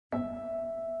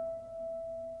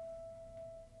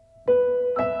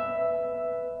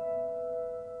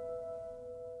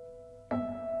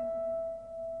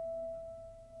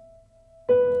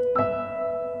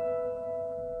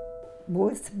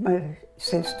Both my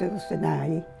sisters and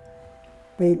I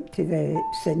went to the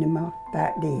cinema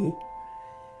that day.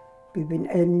 We went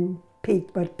in,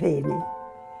 paid our penny,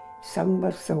 sung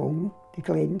our song, the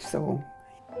Glen song.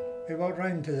 We went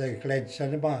round to the Glen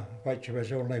Cinema, which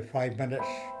was only 5 minutes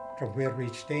from where we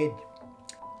stayed.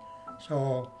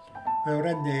 So we were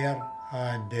in there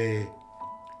and it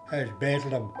was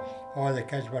bedlam. All the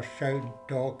kids were shouting,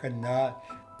 talking, that.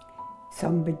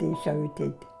 Somebody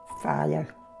shouted, "Fire."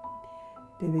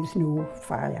 There was no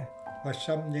fire. Well,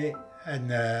 somebody in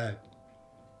the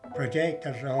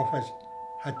projector's office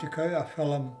had took out a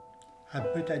film and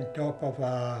put it on top of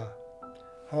a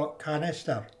hot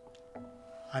canister.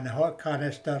 And the hot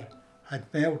canister had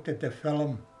melted the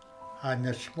film, and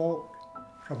the smoke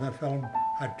from the film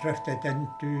had drifted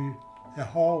into the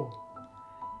hall.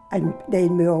 And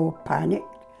then we all panicked.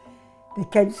 The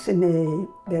kids in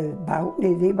the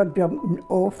balcony, they were jumping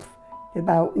off the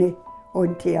balcony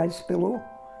onto us below.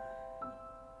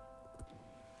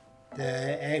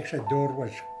 The exit door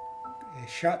was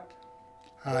shut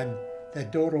and the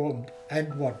door opened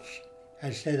inwards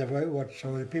instead of outwards,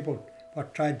 so the people were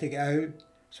trying to get out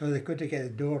so they couldn't get the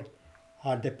door,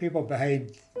 and the people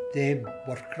behind them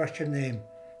were crushing them,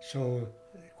 so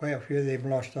quite a few of them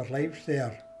lost their lives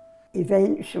there.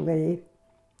 Eventually,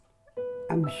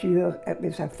 I'm sure it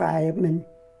was a fireman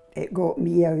that got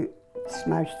me out,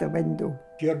 smashed the window.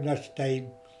 During this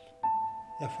time,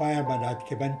 the fireman had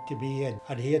come in to me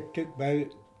and he had took me out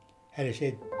and he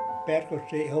said, "Better go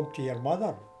straight home to your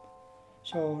mother."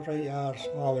 So right there,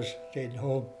 so I was straight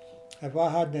home. If I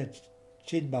hadn't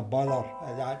seen my mother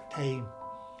at that time,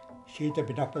 she'd have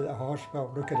been up at the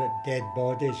hospital looking at dead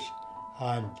bodies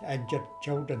and injured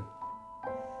children.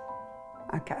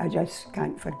 I just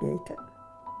can't forget it.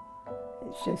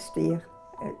 It's just there.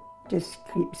 It just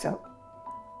creeps up.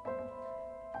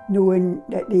 Knowing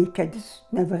that the kids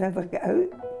never ever get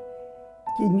out.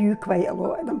 You knew quite a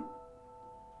lot of them.